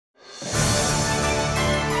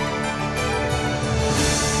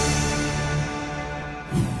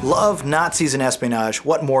Love, Nazis, and espionage,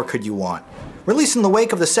 what more could you want? Released in the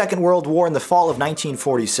wake of the Second World War in the fall of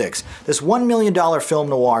 1946, this $1 million film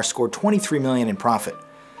noir scored $23 million in profit.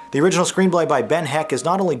 The original screenplay by Ben Hecht is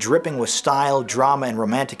not only dripping with style, drama, and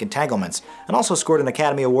romantic entanglements, and also scored an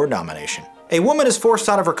Academy Award nomination. A woman is forced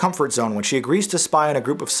out of her comfort zone when she agrees to spy on a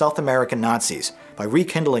group of South American Nazis by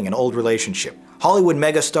rekindling an old relationship. Hollywood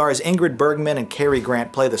megastars Ingrid Bergman and Cary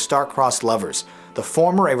Grant play the star-crossed lovers, the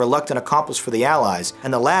former a reluctant accomplice for the Allies,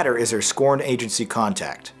 and the latter is her scorned agency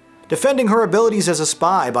contact. Defending her abilities as a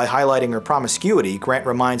spy by highlighting her promiscuity, Grant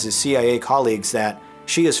reminds his CIA colleagues that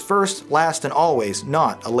she is first, last, and always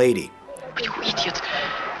not a lady. You idiot.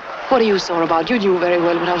 What are you sore about? You knew very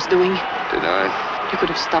well what I was doing. Did I? You could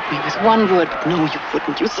have stopped me with one word, but no, you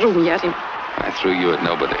couldn't. You threw me at him. I threw you at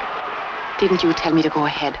nobody. Didn't you tell me to go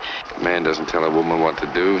ahead? A man doesn't tell a woman what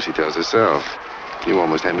to do, she tells herself. You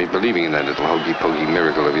almost had me believing in that little hokey-pokey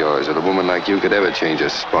miracle of yours, that a woman like you could ever change her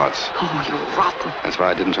spots. Oh, you're rotten. That's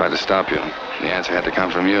why I didn't try to stop you. The answer had to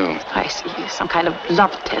come from you. I see. Some kind of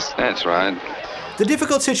love test. That's right. The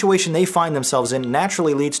difficult situation they find themselves in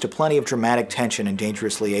naturally leads to plenty of dramatic tension and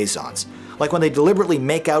dangerous liaisons, like when they deliberately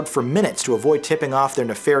make out for minutes to avoid tipping off their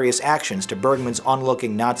nefarious actions to Bergman's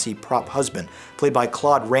onlooking Nazi prop husband, played by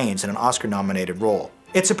Claude Rains in an Oscar-nominated role.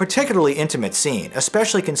 It's a particularly intimate scene,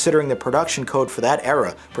 especially considering the production code for that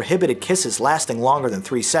era prohibited kisses lasting longer than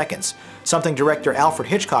 3 seconds, something director Alfred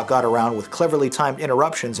Hitchcock got around with cleverly timed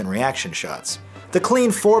interruptions and reaction shots. The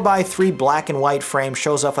clean 4x3 black and white frame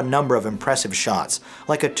shows off a number of impressive shots,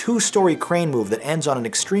 like a 2-story crane move that ends on an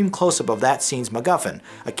extreme close-up of that scene's MacGuffin,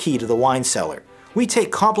 a key to the wine cellar. We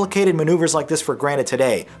take complicated maneuvers like this for granted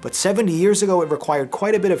today, but 70 years ago it required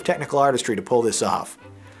quite a bit of technical artistry to pull this off.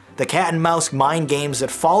 The cat and mouse mind games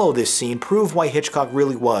that follow this scene prove why Hitchcock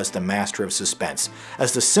really was the master of suspense,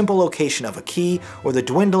 as the simple location of a key or the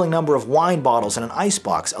dwindling number of wine bottles in an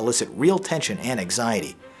icebox elicit real tension and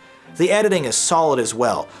anxiety. The editing is solid as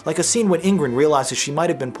well, like a scene when Ingrid realizes she might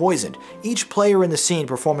have been poisoned, each player in the scene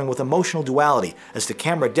performing with emotional duality as the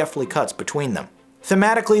camera deftly cuts between them.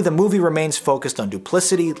 Thematically, the movie remains focused on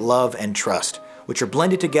duplicity, love, and trust, which are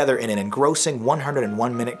blended together in an engrossing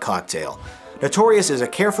 101-minute cocktail. Notorious is a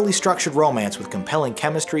carefully structured romance with compelling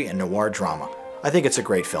chemistry and noir drama. I think it's a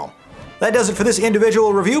great film. That does it for this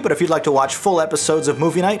individual review, but if you'd like to watch full episodes of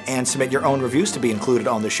Movie Night and submit your own reviews to be included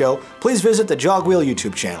on the show, please visit the Jogwheel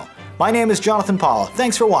YouTube channel. My name is Jonathan Paula,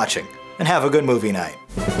 thanks for watching, and have a good movie night.